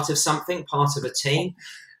 part of something, part of a team,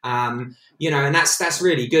 and that's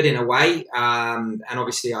really good in a way. And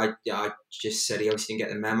obviously, I just said he obviously didn't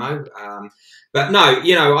get the memo. But no,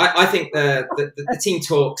 I think the team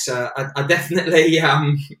talks are definitely.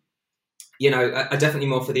 Are definitely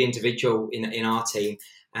more for the individual in our team,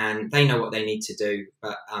 and they know what they need to do.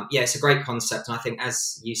 But it's a great concept, and I think,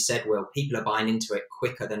 as you said, Will, people are buying into it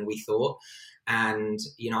quicker than we thought. And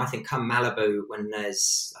I think come Malibu, when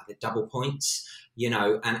there's double points,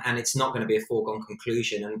 and it's not going to be a foregone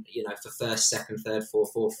conclusion. And for first, second, third,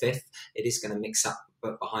 fourth, fifth, it is going to mix up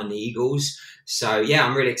behind the Eagles. So yeah,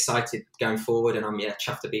 I'm really excited going forward, and I'm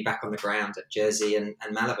chuffed to be back on the ground at Jersey and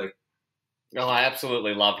Malibu. Oh, I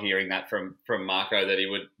absolutely love hearing that from Marco, that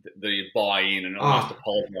he'd buy in and almost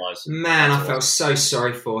apologise. Man, I felt so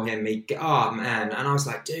sorry for him. Man, and I was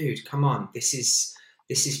like, dude, come on, this is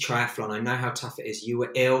triathlon. I know how tough it is. You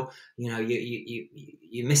were ill,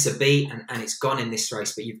 you miss a beat and it's gone in this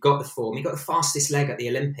race, but you've got the form. You got the fastest leg at the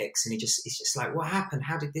Olympics, and he's just like, what happened?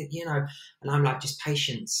 How did it, And I'm like, just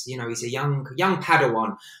patience. He's a young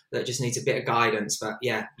Padawan that just needs a bit of guidance. But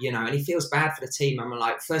yeah, and he feels bad for the team. I'm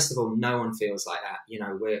like, first of all, no one feels like that.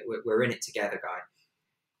 We're in it together,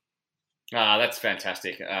 guy. That's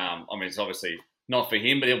fantastic. It's obviously not for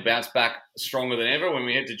him, but he'll bounce back stronger than ever when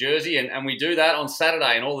we head to Jersey. And we do that on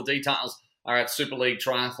Saturday, and all the details are at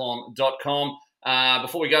superleaguetriathlon.com.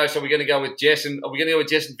 Before we go, so we're going to go with Jess, and are we going to go with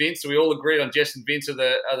Jess and Vince? So we all agreed on Jess and Vince are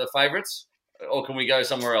the favourites, or can we go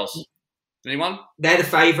somewhere else? Anyone? They're the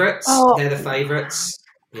favourites. Oh. They're the favourites.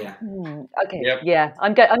 Yeah. Okay. Yep. Yeah,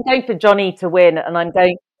 I'm going for Johnny to win, and I'm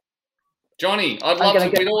going. Johnny, we'd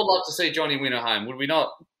all love to see Johnny win at home, would we not?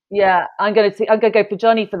 Yeah, I'm going to go for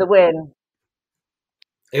Johnny for the win.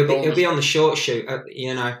 It'll be on the short shoot,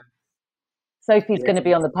 Sophie's going to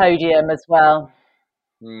be on the podium as well.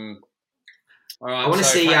 All right, I want to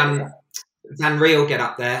see Van Riel get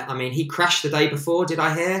up there. I mean, he crashed the day before, did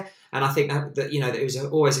I hear? And I think that it was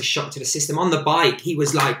always a shock to the system. On the bike, he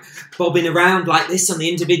was like bobbing around like this on the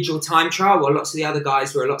individual time trial, while lots of the other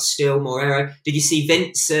guys were a lot still, more aero. Did you see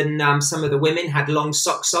Vince and some of the women had long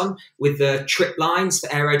socks on with the trip lines for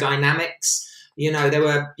aerodynamics?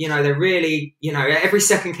 They're really, every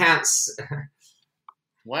second counts.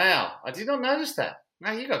 Wow, I did not notice that.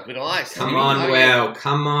 Man, you got good eyes. Come on, Will.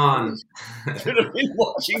 Come on. Should have been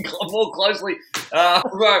watching more closely.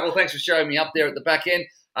 Right, well, thanks for showing me up there at the back end.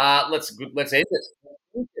 Let's end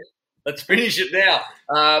it. Let's finish it now.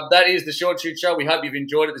 That is the Short Shoot Show. We hope you've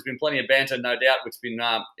enjoyed it. There's been plenty of banter, no doubt. It's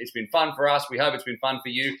been fun for us. We hope it's been fun for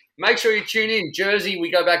you. Make sure you tune in. Jersey, we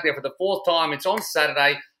go back there for the 4th time. It's on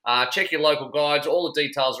Saturday. Check your local guides. All the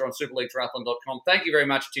details are on superleaguetriathlon.com. Thank you very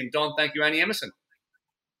much, Tim Don. Thank you, Annie Emerson.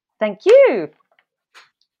 Thank you.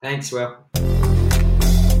 Thanks, Will.